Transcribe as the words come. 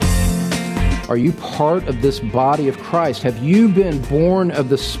Are you part of this body of Christ? Have you been born of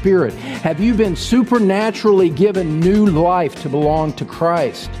the Spirit? Have you been supernaturally given new life to belong to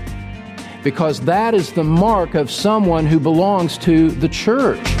Christ? Because that is the mark of someone who belongs to the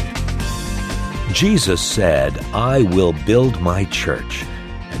church. Jesus said, "I will build my church."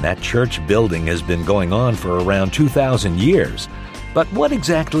 And that church building has been going on for around 2,000 years. But what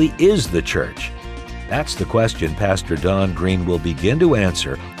exactly is the church? That's the question Pastor Don Green will begin to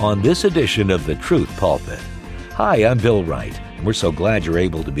answer on this edition of The Truth Pulpit. Hi, I'm Bill Wright, and we're so glad you're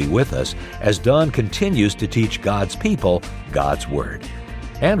able to be with us as Don continues to teach God's people God's Word.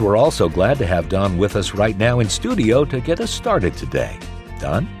 And we're also glad to have Don with us right now in studio to get us started today.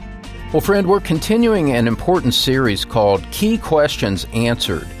 Don? Well, friend, we're continuing an important series called Key Questions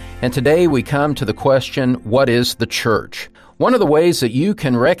Answered. And today we come to the question, what is the church? One of the ways that you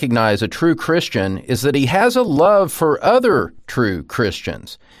can recognize a true Christian is that he has a love for other true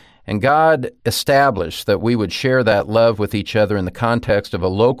Christians. And God established that we would share that love with each other in the context of a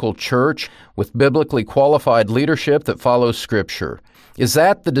local church with biblically qualified leadership that follows Scripture. Is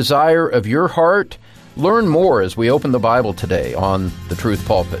that the desire of your heart? Learn more as we open the Bible today on The Truth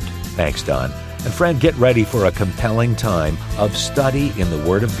Pulpit. Thanks, Don. And friend, get ready for a compelling time of study in the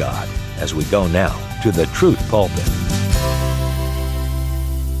Word of God as we go now to The Truth Pulpit.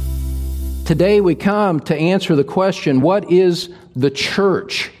 Today we come to answer the question, what is the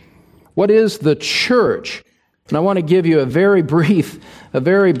church? What is the church? And I want to give you a very brief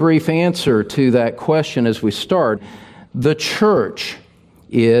answer to that question as we start. The church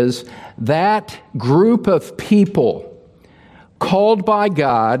is that group of people called by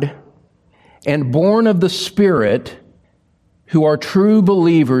God and born of the Spirit who are true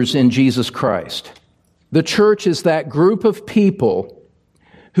believers in Jesus Christ. The church is that group of people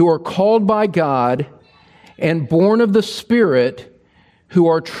who are called by God and born of the Spirit who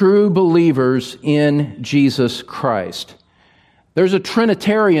are true believers in Jesus Christ. There's a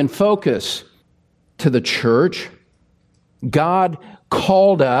Trinitarian focus to the church. God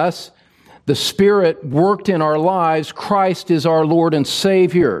called us. The Spirit worked in our lives. Christ is our Lord and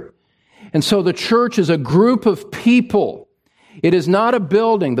Savior. And so the church is a group of people. It is not a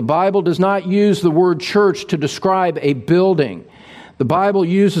building. The Bible does not use the word church to describe a building. The Bible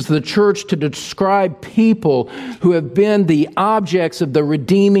uses the church to describe people who have been the objects of the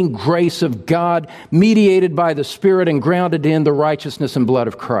redeeming grace of God, mediated by the Spirit and grounded in the righteousness and blood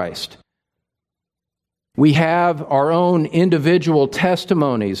of Christ. We have our own individual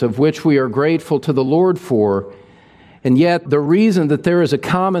testimonies of which we are grateful to the Lord for. And yet the reason that there is a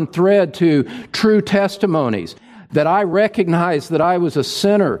common thread to true testimonies, that I recognize that I was a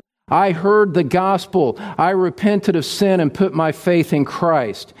sinner, I heard the gospel, I repented of sin and put my faith in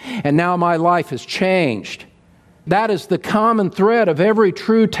Christ, and now my life has changed. That is the common thread of every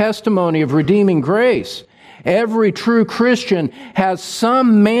true testimony of redeeming grace. Every true Christian has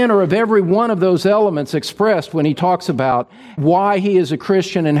some manner of every one of those elements expressed when he talks about why he is a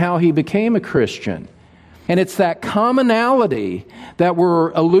Christian and how he became a Christian. And it's that commonality that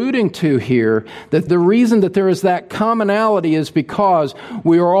we're alluding to here, that the reason that there is that commonality is because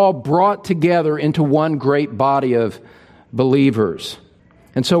we are all brought together into one great body of believers.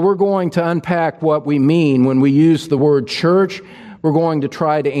 And so we're going to unpack what we mean when we use the word church. We're going to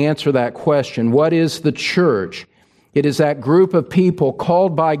try to answer that question. What is the church? It is that group of people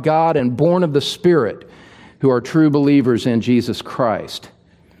called by God and born of the Spirit who are true believers in Jesus Christ.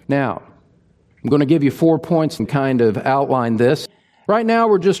 Now, I'm going to give you 4 points and kind of outline this. Right now,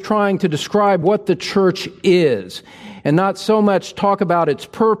 we're just trying to describe what the church is and not so much talk about its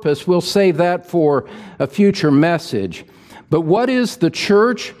purpose. We'll save that for a future message. But what is the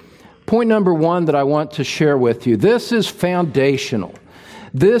church? Point number 1 that I want to share with you. This is foundational.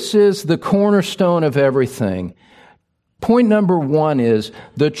 This is the cornerstone of everything. Point number 1 is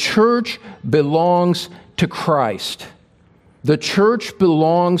the church belongs to Christ. The church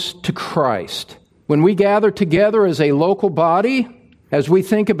belongs to Christ. When we gather together as a local body, as we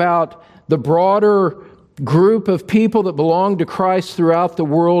think about the broader group of people that belong to Christ throughout the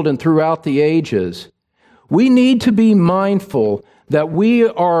world and throughout the ages, we need to be mindful that we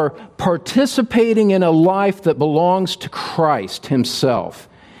are participating in a life that belongs to Christ Himself.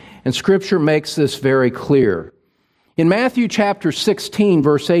 And Scripture makes this very clear. In Matthew chapter 16,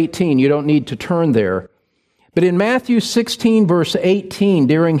 verse 18, you don't need to turn there, but in Matthew 16, verse 18,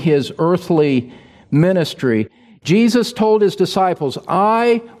 during His earthly ministry, Jesus told His disciples,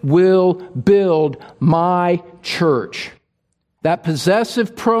 "I will build my church." That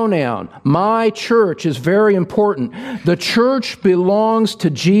possessive pronoun, my church, is very important. The church belongs to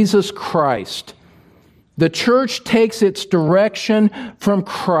Jesus Christ. The church takes its direction from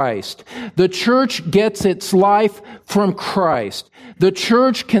Christ. The church gets its life from Christ. The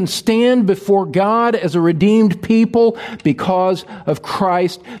church can stand before God as a redeemed people because of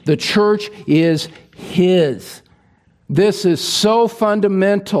Christ. The church is His. This is so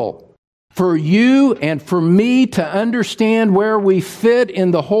fundamental for you and for me to understand where we fit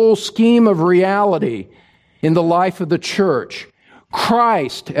in the whole scheme of reality in the life of the church.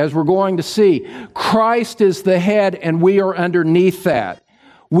 Christ, as we're going to see, Christ is the head and we are underneath that.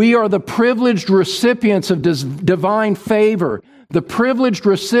 We are the privileged recipients of divine favor, the privileged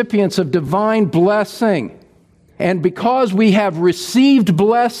recipients of divine blessing. And because we have received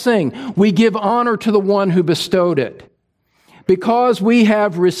blessing, we give honor to the one who bestowed it. Because we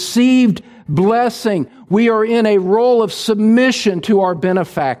have received blessing, we are in a role of submission to our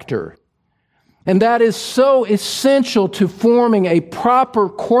benefactor. And that is so essential to forming a proper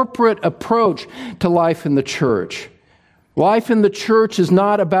corporate approach to life in the church. Life in the church is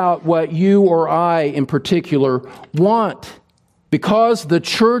not about what you or I in particular want. Because the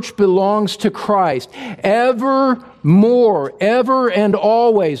church belongs to Christ, evermore, ever and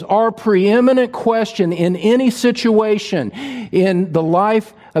always, our preeminent question in any situation in the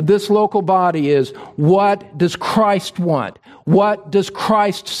life of this local body is, what does Christ want? What does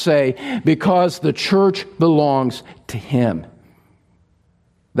Christ say? Because the church belongs to Him.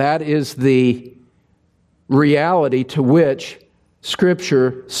 That is the reality to which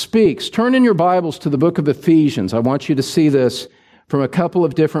Scripture speaks. Turn in your Bibles to the book of Ephesians. I want you to see this from a couple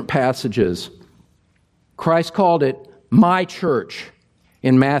of different passages. Christ called it my church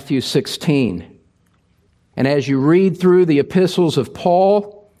in Matthew 16. And as you read through the epistles of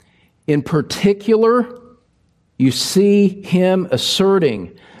Paul, in particular, you see him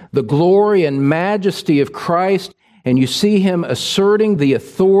asserting the glory and majesty of Christ, and you see him asserting the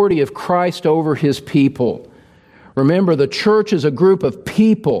authority of Christ over his people. Remember, the church is a group of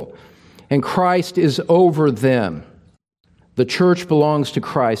people, and Christ is over them. The church belongs to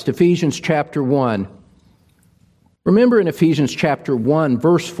Christ. Ephesians chapter 1. Remember in Ephesians chapter 1,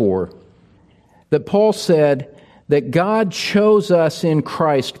 verse 4, that Paul said that God chose us in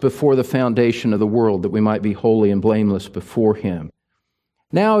Christ before the foundation of the world, that we might be holy and blameless before Him.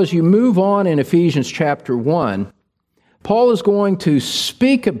 Now, as you move on in Ephesians chapter 1, Paul is going to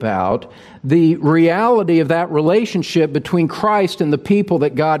speak about the reality of that relationship between Christ and the people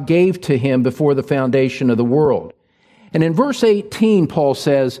that God gave to Him before the foundation of the world. And in verse 18, Paul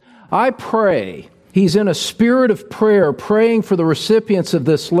says, I pray. He's in a spirit of prayer, praying for the recipients of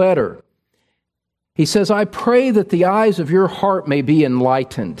this letter. He says, I pray that the eyes of your heart may be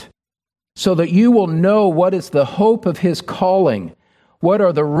enlightened, so that you will know what is the hope of His calling, what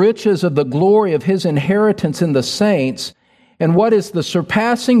are the riches of the glory of His inheritance in the saints, and what is the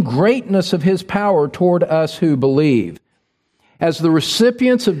surpassing greatness of His power toward us who believe. As the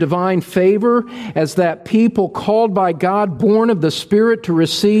recipients of divine favor, as that people called by God, born of the Spirit to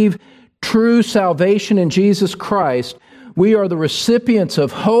receive true salvation in Jesus Christ, we are the recipients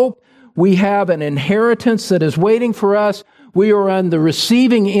of hope. We have an inheritance that is waiting for us. We are on the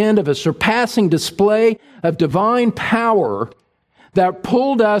receiving end of a surpassing display of divine power that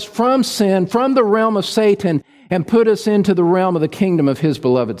pulled us from sin, from the realm of Satan, and put us into the realm of the kingdom of His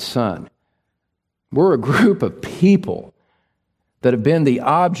beloved Son. We're a group of people that have been the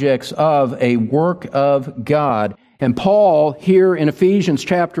objects of a work of God. And Paul, here in Ephesians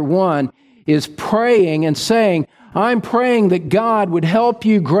chapter 1, is praying and saying, I'm praying that God would help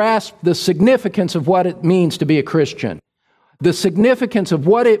you grasp the significance of what it means to be a Christian, the significance of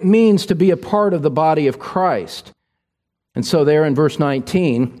what it means to be a part of the body of Christ. And so there in verse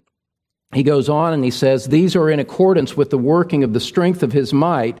 19, he goes on and he says, these are in accordance with the working of the strength of His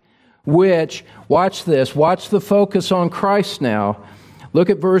might, which, watch this, watch the focus on Christ now. Look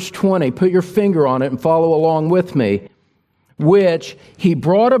at verse 20. Put your finger on it and follow along with me. Which He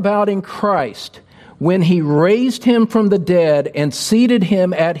brought about in Christ when He raised Him from the dead and seated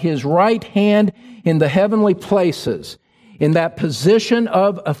Him at His right hand in the heavenly places, in that position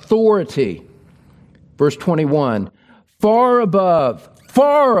of authority. Verse 21, far above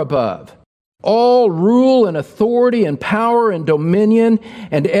all rule and authority and power and dominion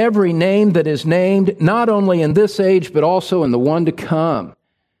and every name that is named, not only in this age, but also in the one to come.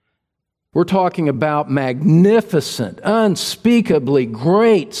 We're talking about magnificent, unspeakably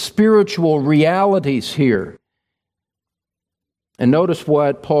great spiritual realities here. And notice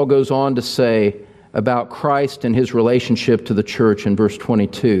what Paul goes on to say about Christ and His relationship to the church in verse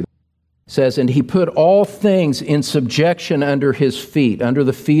 22. It says, and He put all things in subjection under His feet, under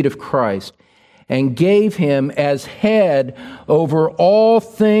the feet of Christ, and gave Him as head over all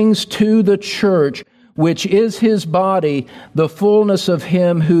things to the church, which is his body, the fullness of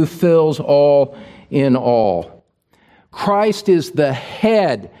him who fills all in all. Christ is the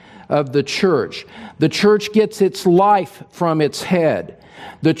head of the church. The church gets its life from its head.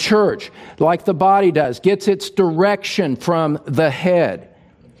 The church, like the body does, gets its direction from the head.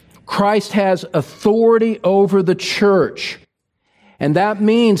 Christ has authority over the church. And that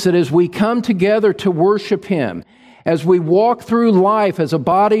means that as we come together to worship him, as we walk through life as a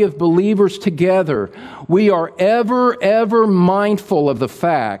body of believers together, we are ever mindful of the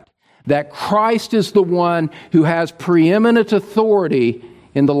fact that Christ is the one who has preeminent authority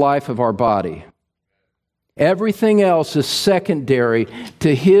in the life of our body. Everything else is secondary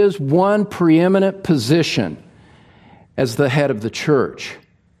to his one preeminent position as the head of the church.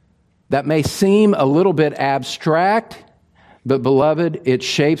 That may seem a little bit abstract, but beloved, it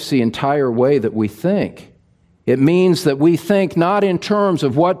shapes the entire way that we think. It means that we think not in terms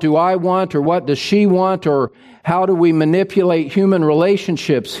of what do I want or what does she want or how do we manipulate human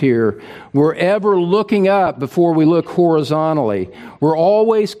relationships here. We're ever looking up before we look horizontally. We're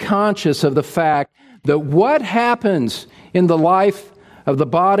always conscious of the fact that what happens in the life of the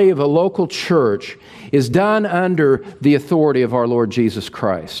body of a local church is done under the authority of our Lord Jesus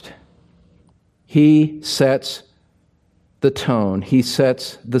Christ. He sets the tone. He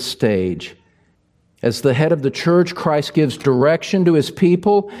sets the stage. As the head of the church, Christ gives direction to his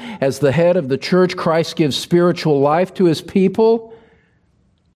people. As the head of the church, Christ gives spiritual life to his people.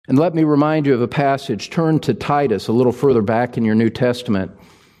 And let me remind you of a passage. Turn to Titus a little further back in your New Testament.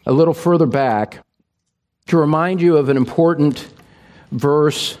 A little further back to remind you of an important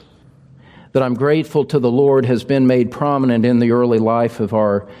verse that I'm grateful to the Lord has been made prominent in the early life of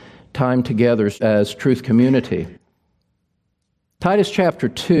our time together as Truth Community. Titus chapter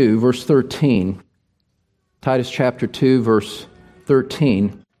 2, verse 13. Titus chapter 2, verse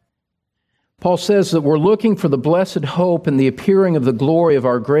 13. Paul says that we're looking for the blessed hope and the appearing of the glory of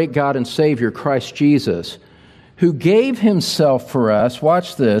our great God and Savior, Christ Jesus, who gave himself for us,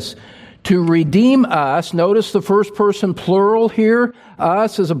 watch this, to redeem us. Notice the first person plural here,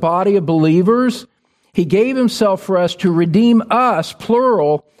 us as a body of believers. He gave himself for us to redeem us,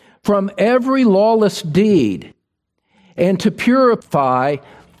 plural, from every lawless deed, and to purify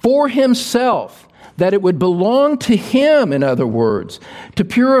for himself, that it would belong to him, in other words, to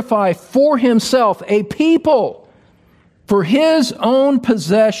purify for himself a people for his own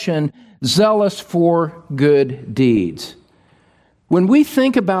possession, zealous for good deeds. When we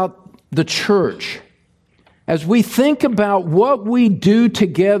think about the church, as we think about what we do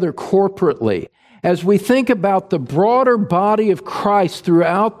together corporately, as we think about the broader body of Christ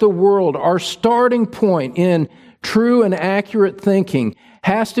throughout the world, our starting point in true and accurate thinking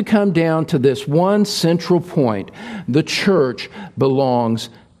has to come down to this one central point. The church belongs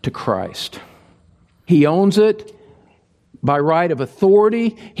to Christ. He owns it by right of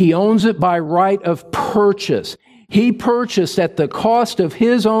authority. He owns it by right of purchase. He purchased at the cost of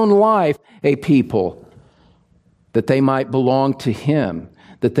his own life a people that they might belong to him,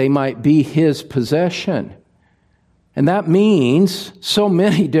 that they might be his possession. And that means so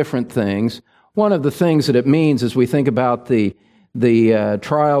many different things. One of the things that it means as we think about the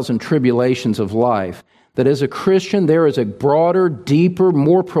trials and tribulations of life, that as a Christian there is a broader, deeper,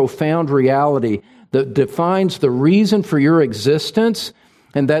 more profound reality that defines the reason for your existence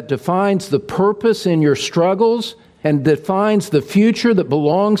and that defines the purpose in your struggles and defines the future that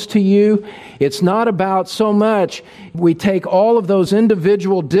belongs to you. It's not about so much we take all of those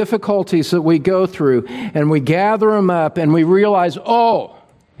individual difficulties that we go through and we gather them up and we realize,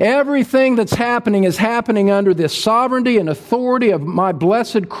 everything that's happening is happening under the sovereignty and authority of my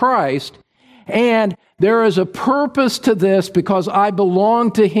blessed Christ, and there is a purpose to this because I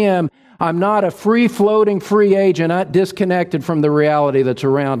belong to him. I'm not a free-floating free agent, not disconnected from the reality that's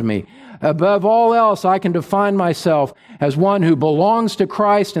around me. Above all else, I can define myself as one who belongs to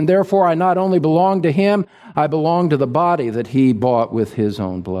Christ, and therefore I not only belong to him, I belong to the body that he bought with his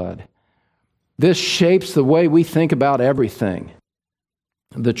own blood. This shapes the way we think about everything.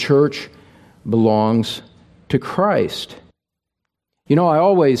 The church belongs to Christ. You know, I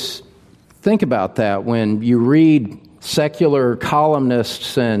always think about that when you read secular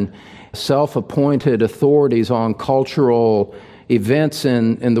columnists and self-appointed authorities on cultural events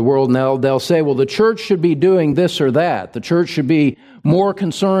in the world. Now they'll say, well, the church should be doing this or that. The church should be more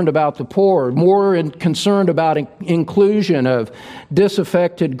concerned about the poor, more concerned about inclusion of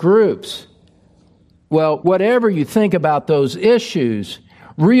disaffected groups. Well, whatever you think about those issues,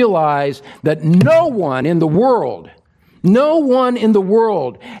 realize that no one in the world, No one in the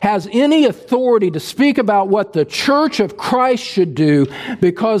world has any authority to speak about what the church of Christ should do,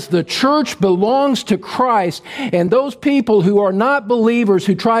 because the church belongs to Christ, and those people who are not believers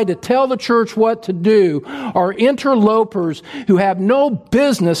who try to tell the church what to do are interlopers who have no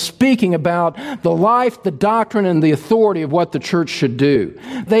business speaking about the life, the doctrine, and the authority of what the church should do.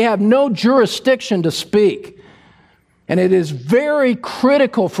 They have no jurisdiction to speak. And it is very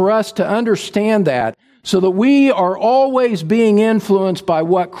critical for us to understand that, so that we are always being influenced by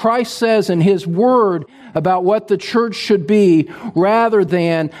what Christ says in His Word about what the church should be, rather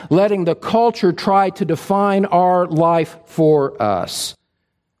than letting the culture try to define our life for us.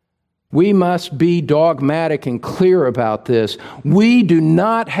 We must be dogmatic and clear about this. We do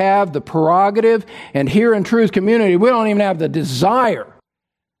not have the prerogative, and here in Truth Community, we don't even have the desire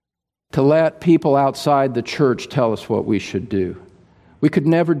to let people outside the church tell us what we should do. We could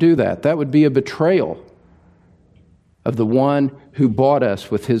never do that. That would be a betrayal of the one who bought us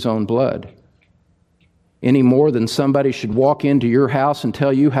with His own blood. Any more than somebody should walk into your house and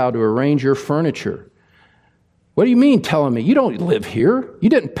tell you how to arrange your furniture. What do you mean telling me? You don't live here. You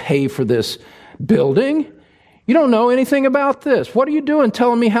didn't pay for this building. You don't know anything about this. What are you doing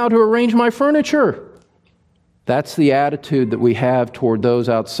telling me how to arrange my furniture? That's the attitude that we have toward those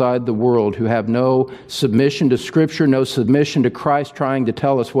outside the world who have no submission to Scripture, no submission to Christ, trying to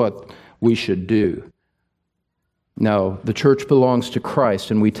tell us what we should do. No, the church belongs to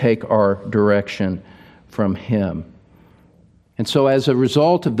Christ, and we take our direction from Him. And so as a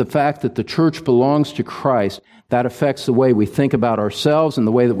result of the fact that the church belongs to Christ, that affects the way we think about ourselves and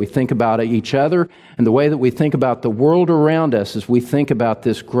the way that we think about each other and the way that we think about the world around us as we think about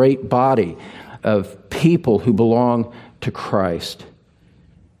this great body of people who belong to Christ.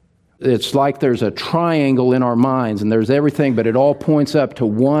 It's like there's a triangle in our minds, and there's everything, but it all points up to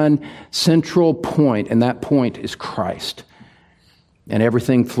one central point, and that point is Christ. And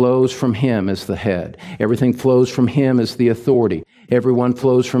everything flows from Him as the head. Everything flows from Him as the authority. Everyone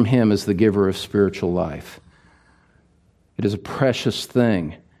flows from Him as the giver of spiritual life. It is a precious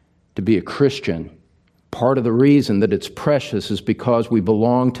thing to be a Christian. Part of the reason that it's precious is because we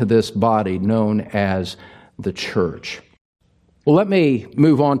belong to this body known as the church. Well, let me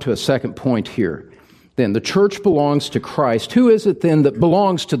move on to a second point here. Then, the church belongs to Christ. Who is it then that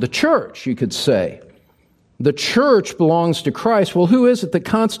belongs to the church, you could say? The church belongs to Christ. Well, who is it that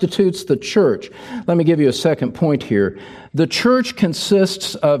constitutes the church? Let me give you a second point here. The church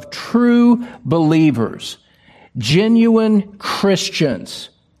consists of true believers, genuine Christians.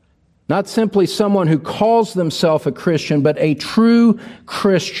 Not simply someone who calls themselves a Christian, but a true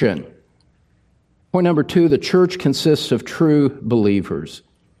Christian. Point number 2, the church consists of true believers.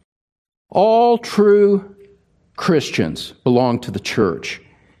 All true Christians belong to the church.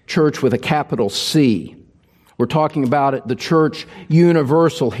 Church with a capital C. We're talking about it, the church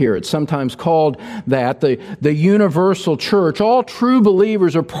universal here. It's sometimes called that, the universal church. All true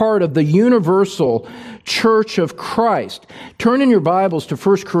believers are part of the universal church of Christ. Turn in your Bibles to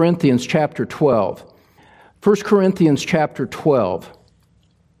 1 Corinthians chapter 12. 1 Corinthians chapter 12.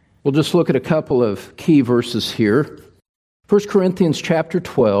 We'll just look at a couple of key verses here. 1 Corinthians chapter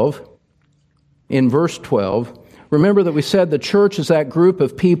 12, in verse 12. Remember that we said the church is that group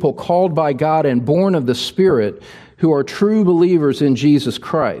of people called by God and born of the Spirit who are true believers in Jesus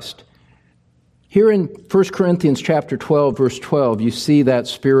Christ. Here in 1 Corinthians chapter 12, verse 12, you see that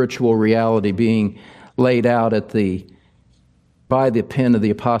spiritual reality being laid out by the pen of the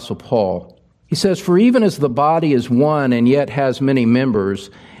Apostle Paul. He says, "For even as the body is one and yet has many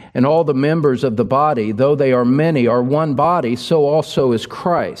members, and all the members of the body, though they are many, are one body, so also is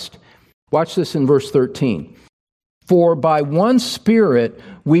Christ." Watch this in verse 13. "For by one Spirit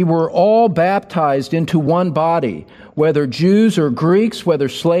we were all baptized into one body, whether Jews or Greeks, whether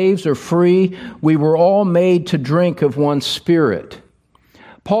slaves or free, we were all made to drink of one Spirit."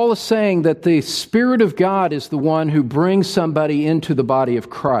 Paul is saying that the Spirit of God is the one who brings somebody into the body of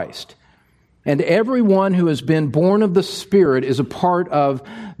Christ. And everyone who has been born of the Spirit is a part of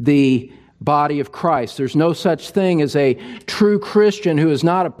the body of Christ. There's no such thing as a true Christian who is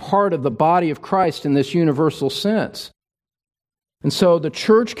not a part of the body of Christ in this universal sense. And so the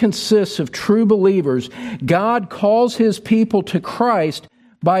church consists of true believers. God calls His people to Christ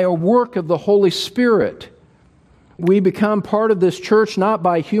by a work of the Holy Spirit. We become part of this church not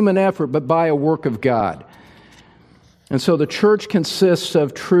by human effort, but by a work of God. And so the church consists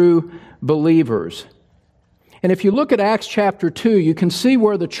of true believers. And if you look at Acts chapter 2, you can see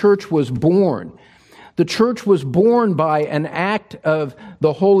where the church was born. The church was born by an act of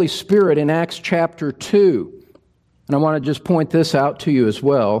the Holy Spirit in Acts chapter 2. And I want to just point this out to you as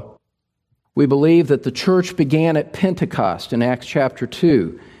well. We believe that the church began at Pentecost in Acts chapter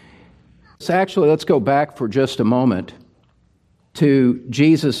 2. So actually, let's go back for just a moment to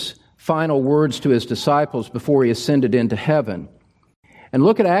Jesus' final words to his disciples before he ascended into heaven. And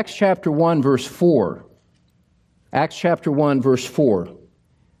look at Acts chapter 1, verse 4. Acts chapter 1, verse 4.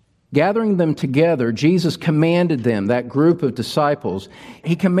 Gathering them together, Jesus commanded them, that group of disciples,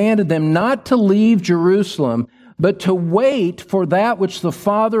 he commanded them not to leave Jerusalem, but to wait for that which the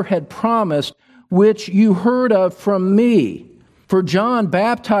Father had promised, which you heard of from me. For John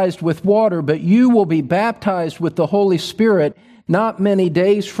baptized with water, but you will be baptized with the Holy Spirit not many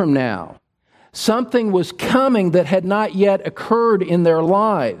days from now. Something was coming that had not yet occurred in their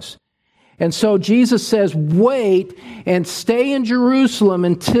lives. And so Jesus says, wait and stay in Jerusalem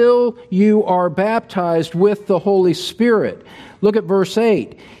until you are baptized with the Holy Spirit. Look at verse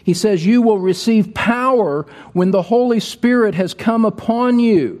 8. He says, you will receive power when the Holy Spirit has come upon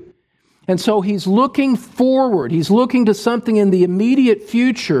you. And so he's looking forward. He's looking to something in the immediate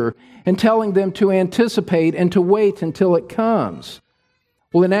future and telling them to anticipate and to wait until it comes.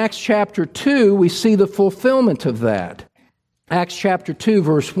 Well, in Acts chapter 2, we see the fulfillment of that. Acts chapter 2,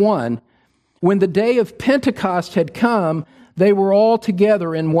 verse 1, when the day of Pentecost had come, they were all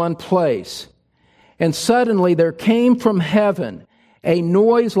together in one place. And suddenly there came from heaven a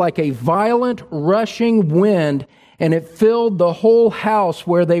noise like a violent rushing wind, and it filled the whole house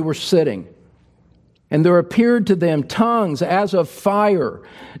where they were sitting. And there appeared to them tongues as of fire,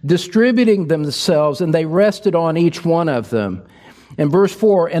 distributing themselves, and they rested on each one of them. And verse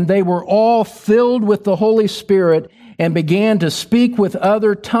 4, and they were all filled with the Holy Spirit and began to speak with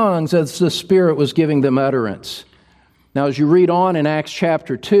other tongues as the Spirit was giving them utterance. Now, as you read on in Acts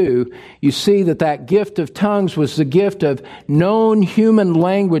chapter 2, you see that gift of tongues was the gift of known human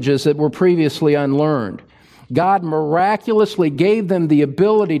languages that were previously unlearned. God miraculously gave them the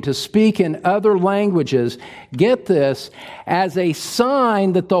ability to speak in other languages, get this, as a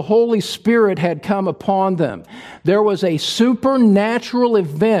sign that the Holy Spirit had come upon them. There was a supernatural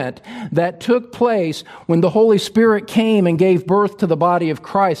event that took place when the Holy Spirit came and gave birth to the body of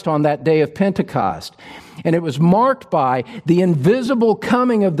Christ on that day of Pentecost. And it was marked by the invisible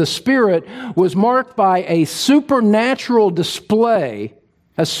coming of the Spirit, was marked by a supernatural display,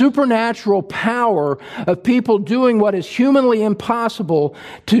 a supernatural power of people doing what is humanly impossible,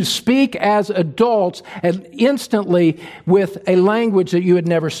 to speak as adults and instantly with a language that you had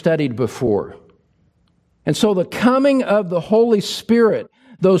never studied before. And so the coming of the Holy Spirit,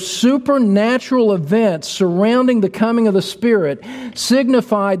 those supernatural events surrounding the coming of the Spirit,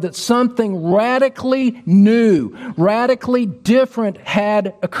 signified that something radically new, radically different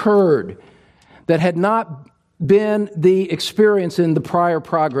had occurred that had not been the experience in the prior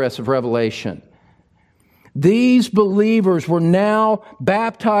progress of Revelation. These believers were now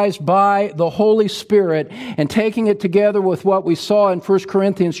baptized by the Holy Spirit, and taking it together with what we saw in 1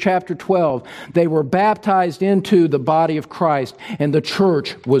 Corinthians chapter 12, they were baptized into the body of Christ, and the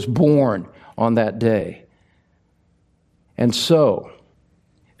church was born on that day. And so,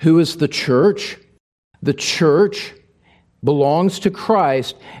 who is the church? The church belongs to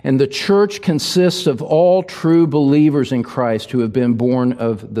Christ, and the church consists of all true believers in Christ who have been born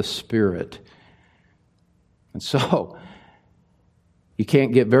of the Spirit. And so, you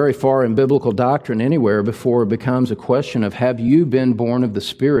can't get very far in biblical doctrine anywhere before it becomes a question of, have you been born of the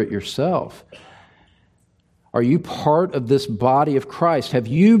Spirit yourself? Are you part of this body of Christ? Have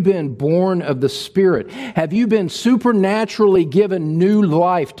you been born of the Spirit? Have you been supernaturally given new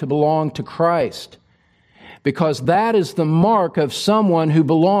life to belong to Christ? Because that is the mark of someone who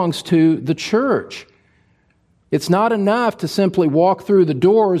belongs to the church. It's not enough to simply walk through the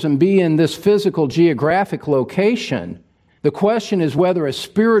doors and be in this physical geographic location. The question is whether a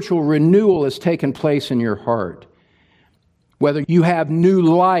spiritual renewal has taken place in your heart. Whether you have new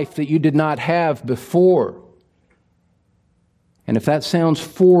life that you did not have before. And if that sounds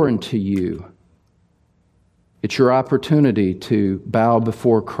foreign to you, it's your opportunity to bow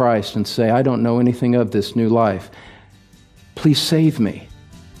before Christ and say, I don't know anything of this new life. Please save me.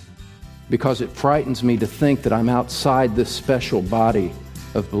 Because it frightens me to think that I'm outside this special body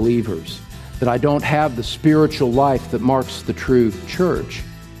of believers, that I don't have the spiritual life that marks the true church.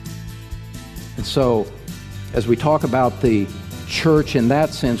 And so, as we talk about the church in that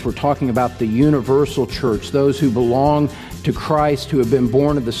sense, we're talking about the universal church, those who belong to Christ, who have been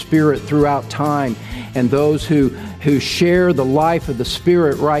born of the Spirit throughout time, and those who share the life of the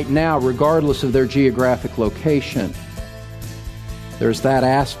Spirit right now, regardless of their geographic location. There's that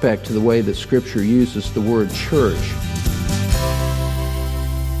aspect to the way that Scripture uses the word church.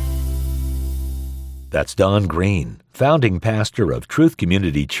 That's Don Green. founding pastor of Truth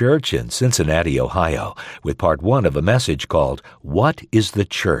Community Church in Cincinnati, Ohio, with part 1 of a message called, What is the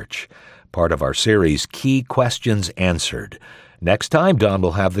Church? Part of our series, Key Questions Answered. Next time, Don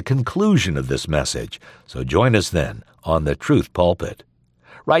will have the conclusion of this message, so join us then on the Truth Pulpit.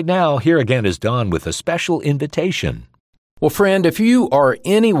 Right now, here again is Don with a special invitation. Well, friend, if you are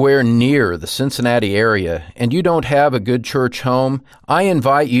anywhere near the Cincinnati area and you don't have a good church home, I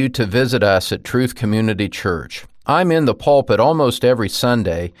invite you to visit us at Truth Community Church. I'm in the pulpit almost every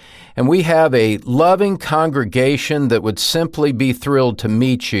Sunday, and we have a loving congregation that would simply be thrilled to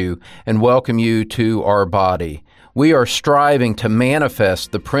meet you and welcome you to our body. We are striving to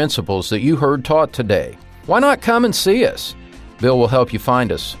manifest the principles that you heard taught today. Why not come and see us? Bill will help you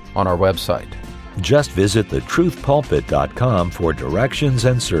find us on our website. Just visit thetruthpulpit.com for directions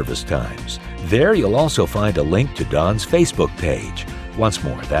and service times. There you'll also find a link to Don's Facebook page. Once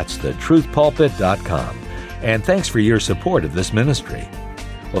more, that's thetruthpulpit.com. And thanks for your support of this ministry.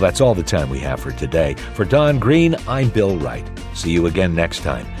 Well, that's all the time we have for today. For Don Green, I'm Bill Wright. See you again next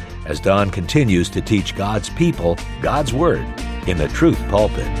time as Don continues to teach God's people God's Word in the Truth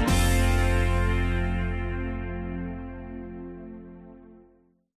Pulpit.